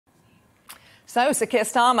So, Sir Keir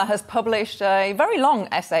Starmer has published a very long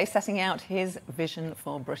essay setting out his vision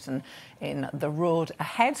for Britain. In The Road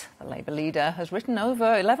Ahead, the Labour leader has written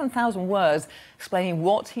over 11,000 words explaining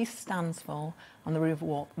what he stands for and the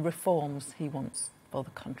reforms he wants for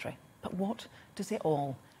the country. But what does it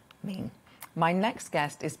all mean? My next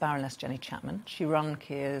guest is Baroness Jenny Chapman. She ran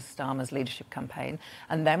Keir Starmer's leadership campaign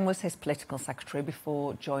and then was his political secretary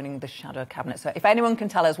before joining the shadow cabinet. So if anyone can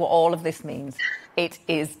tell us what all of this means, it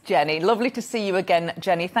is Jenny. Lovely to see you again,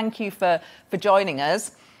 Jenny. Thank you for joining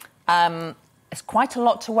us. It's quite a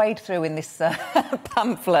lot to wade through in this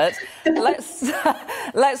pamphlet.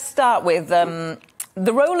 Let's start with the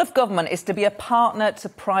role of government is to be a partner to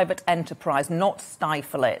private enterprise, not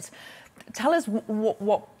stifle it. Tell us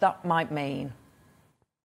what that might mean.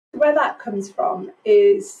 Where that comes from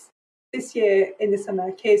is this year in the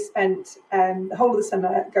summer, Keir spent the whole of the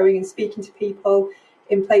summer going and speaking to people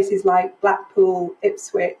in places like Blackpool,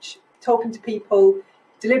 Ipswich, talking to people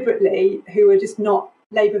deliberately who are just not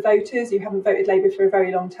Labour voters, who haven't voted Labour for a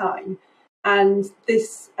very long time. And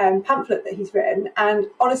this pamphlet that he's written, and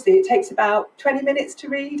honestly, it takes about 20 minutes to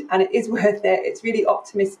read, and it is worth it. It's really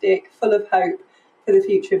optimistic, full of hope for the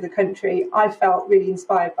future of the country. I felt really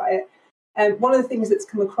inspired by it. One of the things that's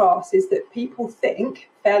come across is that people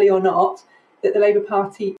think, fairly or not, that the Labour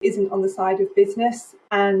Party isn't on the side of business.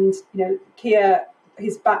 And, you know, Keir,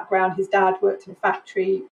 his background, his dad worked in a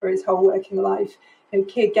factory for his whole working life. You know,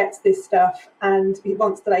 Keir gets this stuff and he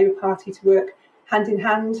wants the Labour Party to work hand in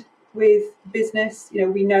hand with business. You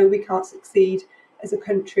know we can't succeed as a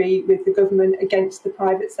country with the government against the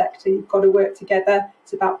private sector. You've got to work together.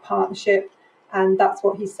 It's about partnership. And that's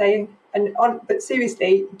what he's saying. But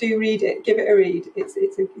seriously, do read it. Give it a read. It's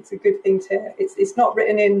a good thing to. It's not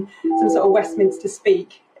written in some sort of Westminster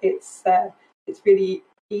speak. It's really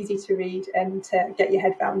easy to read and to get your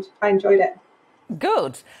head round. I enjoyed it.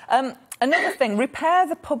 Good. Another thing: repair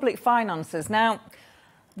the public finances. Now,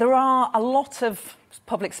 there are a lot of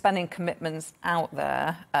public spending commitments out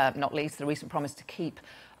there. Not least the recent promise to keep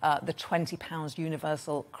the £20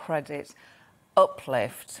 universal credit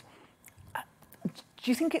uplift. Do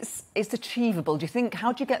you think it's achievable?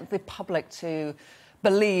 How do you get the public to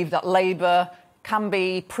believe that Labour can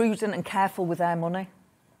be prudent and careful with their money?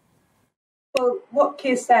 Well, what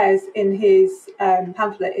Keir says in his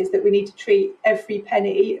pamphlet is that we need to treat every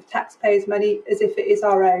penny of taxpayers' money as if it is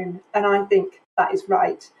our own, and I think that is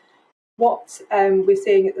right. What we're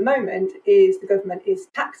seeing at the moment is the government is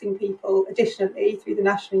taxing people additionally through the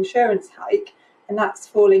national insurance hike, and that's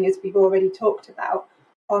falling, as we've already talked about,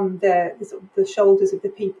 on the shoulders of the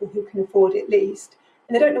people who can afford it least.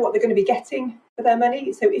 And they don't know what they're going to be getting for their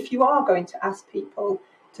money. So if you are going to ask people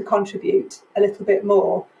to contribute a little bit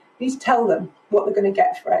more, you need to tell them what they're going to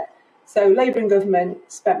get for it. So Labour and government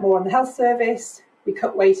spent more on the health service. We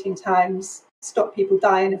cut waiting times, stopped people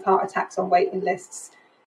dying of heart attacks on waiting lists.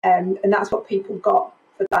 And that's what people got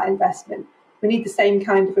for that investment. We need the same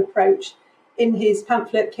kind of approach. In his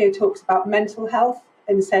pamphlet, Keir talks about mental health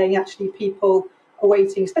and saying actually people are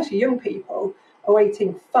waiting, especially young people, are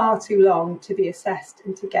waiting far too long to be assessed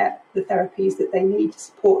and to get the therapies that they need to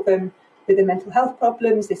support them with their mental health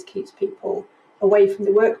problems. This keeps people away from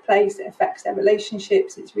the workplace. It affects their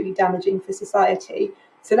relationships. It's really damaging for society.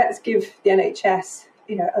 So let's give the NHS,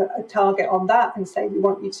 a target on that and say we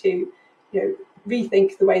want you to,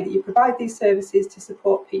 rethink the way that you provide these services to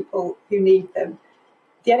support people who need them.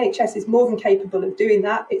 The NHS is more than capable of doing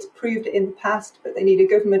that. It's proved it in the past, but they need a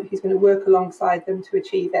government who's going to work alongside them to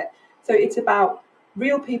achieve it. So it's about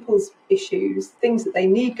real people's issues, things that they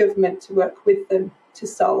need government to work with them to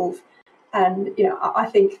solve. And, I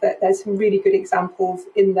think that there's some really good examples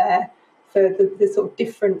in there for the sort of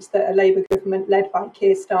difference that a Labour government led by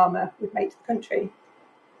Keir Starmer would make to the country.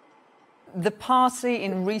 The party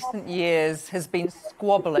in recent years has been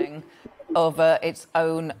squabbling over its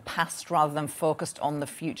own past rather than focused on the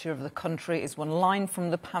future of the country, is one line from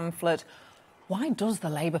the pamphlet. Why does the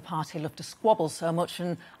Labour Party love to squabble so much?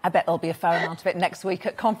 And I bet there'll be a fair amount of it next week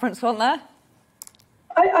at conference, won't there?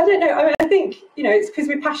 I don't know. I think, it's because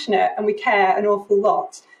we're passionate and we care an awful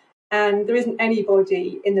lot. And there isn't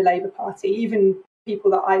anybody in the Labour Party, even people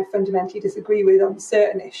that I fundamentally disagree with on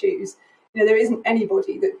certain issues, there isn't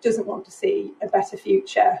anybody that doesn't want to see a better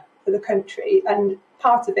future for the country. And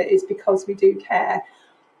part of it is because we do care.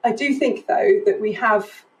 I do think, though, that we have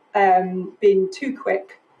been too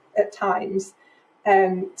quick at times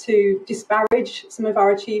to disparage some of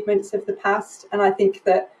our achievements of the past. And I think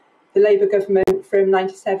that the Labour government from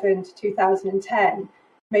 1997 to 2010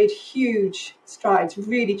 made huge strides,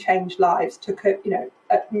 really changed lives, took a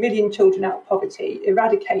million children out of poverty,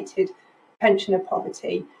 eradicated pensioner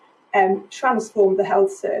poverty, transformed the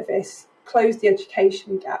health service, close the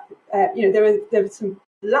education gap. There are some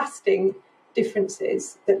lasting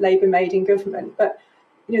differences that Labour made in government, but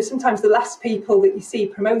sometimes the last people that you see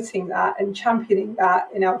promoting that and championing that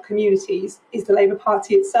in our communities is the Labour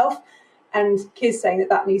Party itself. And Keir's saying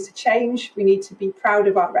that needs to change. We need to be proud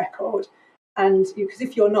of our record. And because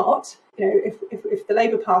if you're not, if the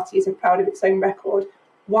Labour Party isn't proud of its own record,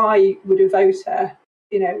 why would a voter,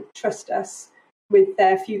 trust us with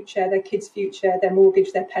their future, their kids' future, their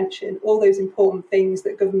mortgage, their pension, all those important things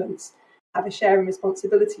that governments have a share and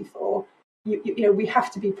responsibility for? We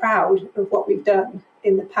have to be proud of what we've done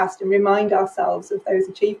in the past and remind ourselves of those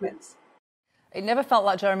achievements. It never felt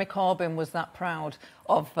like Jeremy Corbyn was that proud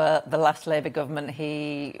of the last Labour government.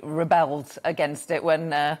 He rebelled against it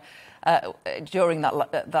when during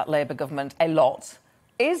that Labour government a lot.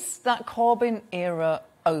 Is that Corbyn era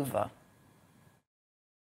over?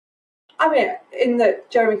 I mean, in that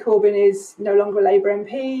Jeremy Corbyn is no longer a Labour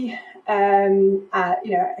MP.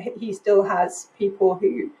 He still has people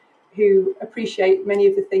who appreciate many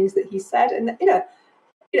of the things that he said, and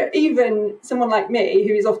even someone like me,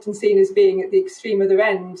 who is often seen as being at the extreme other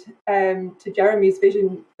end to Jeremy's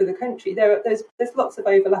vision for the country, there's lots of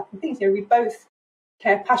overlapping things. We both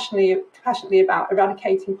care passionately about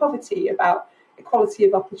eradicating poverty, about equality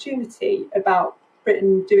of opportunity, about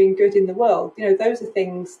Britain doing good in the world. Those are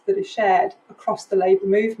things that are shared across the Labour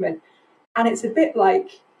movement. And it's a bit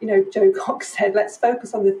like, Joe Cox said, let's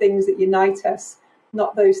focus on the things that unite us,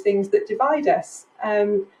 not those things that divide us.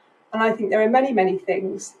 And I think there are many, many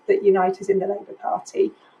things that unite us in the Labour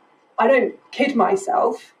Party. I don't kid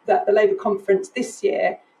myself that the Labour conference this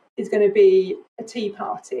year is going to be a tea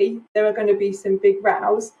party. There are going to be some big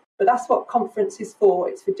rows, but that's what conference is for.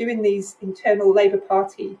 It's for doing these internal Labour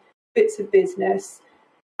Party bits of business,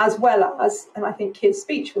 as well as, and I think Keir's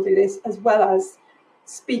speech will do this, as well as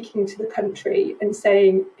speaking to the country and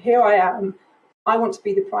saying, here I am, I want to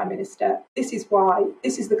be the Prime Minister. This is why,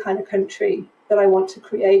 this is the kind of country that I want to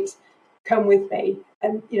create. Come with me.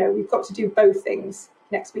 And, we've got to do both things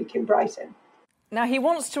next week in Brighton. Now, he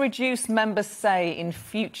wants to reduce members' say in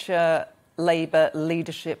future Labour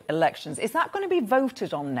leadership elections. Is that going to be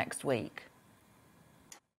voted on next week?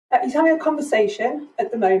 He's having a conversation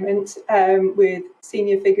at the moment with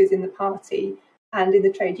senior figures in the party and in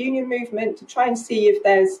the trade union movement to try and see if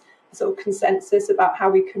there's a sort of consensus about how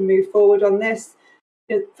we can move forward on this.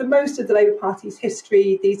 For most of the Labour Party's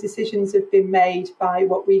history, these decisions have been made by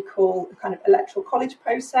what we call a kind of electoral college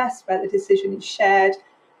process, where the decision is shared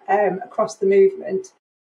across the movement.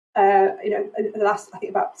 The last, I think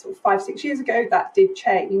about sort of 5-6 years ago, that did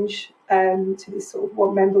change to this sort of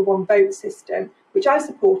one member, one vote system, which I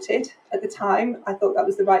supported at the time. I thought that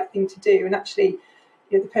was the right thing to do. And actually,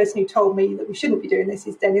 the person who told me that we shouldn't be doing this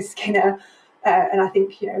is Dennis Skinner. And I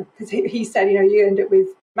think, because he said, you end up with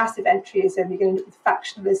massive entryism, you're going to end up with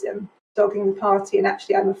factionalism, dogging the party. And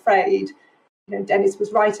actually, I'm afraid, Dennis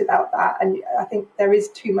was right about that. And I think there is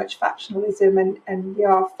too much factionalism and we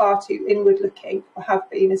are far too inward looking, or have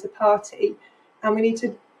been as a party. And we need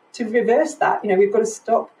to reverse that. We've got to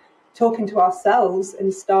stop talking to ourselves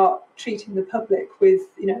and start treating the public with,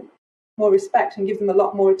 more respect and give them a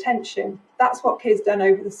lot more attention. That's what Keir's done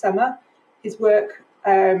over the summer. His work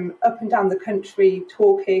up and down the country,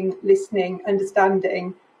 talking, listening,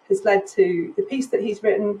 understanding, has led to the piece that he's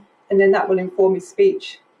written, and then that will inform his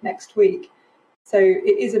speech next week. So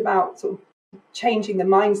it is about sort of changing the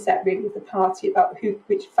mindset really of the party about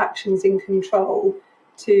which faction's in control,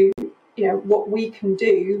 to what we can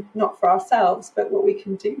do, not for ourselves, but what we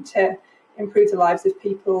can do to improve the lives of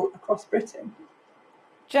people across Britain.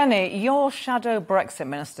 Jenny, your shadow Brexit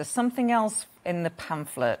minister, something else in the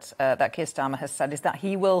pamphlet that Keir Starmer has said is that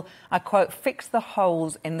he will, I quote, fix the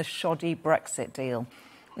holes in the shoddy Brexit deal.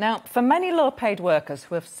 Now, for many low-paid workers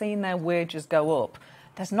who have seen their wages go up,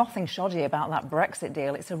 there's nothing shoddy about that Brexit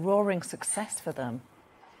deal. It's a roaring success for them.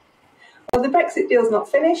 Well, the Brexit deal's not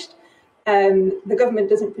finished. The government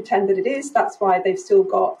doesn't pretend that it is. That's why they've still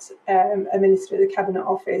got a minister of the Cabinet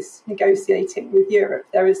Office negotiating with Europe.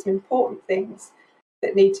 There are some important things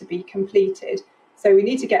that need to be completed. So we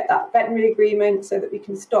need to get that veterinary agreement so that we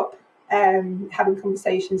can stop having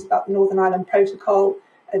conversations about the Northern Ireland Protocol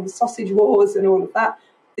and sausage wars and all of that.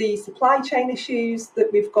 The supply chain issues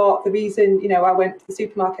that we've got, the reason, I went to the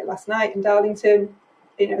supermarket last night in Darlington,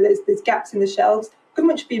 there's gaps in the shelves.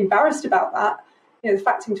 Government should be embarrassed about that. The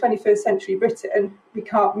fact in 21st century Britain, we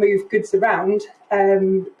can't move goods around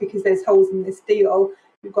because there's holes in this deal.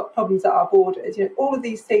 We've got problems at our borders. All of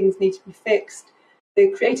these things need to be fixed.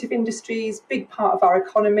 The creative industries, big part of our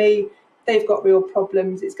economy, they've got real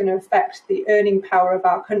problems. It's going to affect the earning power of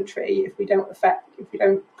our country if we don't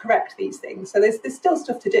correct these things. So there's still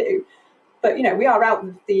stuff to do. But, we are out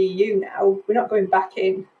of the EU now. We're not going back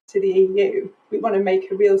in to the EU. We want to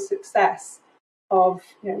make a real success of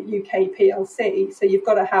UK PLC. So you've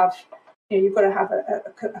got to have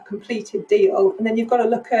a completed deal, and then you've got to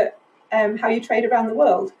look at how you trade around the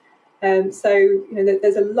world. So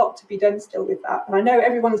there's a lot to be done still with that. And I know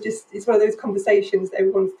it's one of those conversations that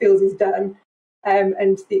everyone feels is done,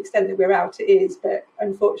 and to the extent that we're out, it is. But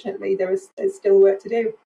unfortunately, there's still work to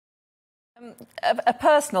do. A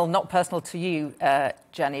personal, not personal to you,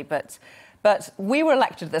 Jenny, but we were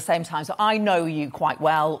elected at the same time, so I know you quite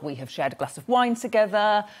well. We have shared a glass of wine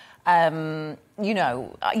together. You're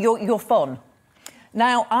fun.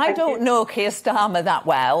 Now, I don't know Keir Starmer that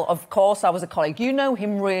well. Of course, I was a colleague. You know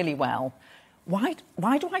him really well. Why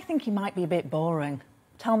do I think he might be a bit boring?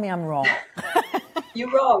 Tell me I'm wrong. You're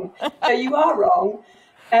wrong. No, you are wrong.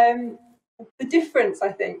 The difference,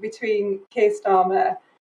 I think, between Keir Starmer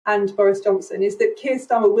and Boris Johnson is that Keir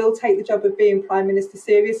Starmer will take the job of being Prime Minister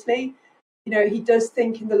seriously. He does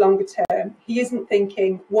think in the longer term. He isn't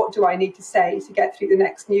thinking, what do I need to say to get through the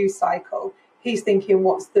next news cycle? He's thinking,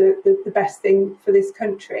 what's the best thing for this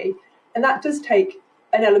country? And that does take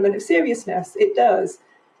an element of seriousness. It does.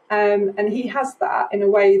 And he has that in a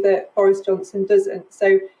way that Boris Johnson doesn't.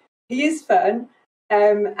 So he is fun.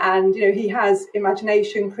 And he has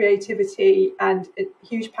imagination, creativity, and a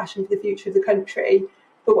huge passion for the future of the country.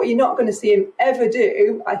 But what you're not going to see him ever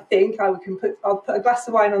do, I think, I'll put a glass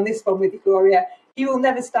of wine on this one with you, Gloria. He will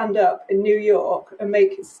never stand up in New York and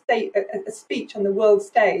make a speech on the world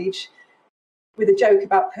stage with a joke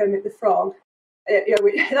about Kermit the Frog.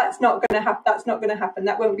 That's not going to happen. That's not going to happen.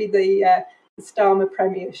 That won't be the Starmer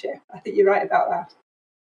premiership. I think you're right about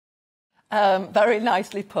that. Very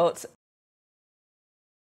nicely put.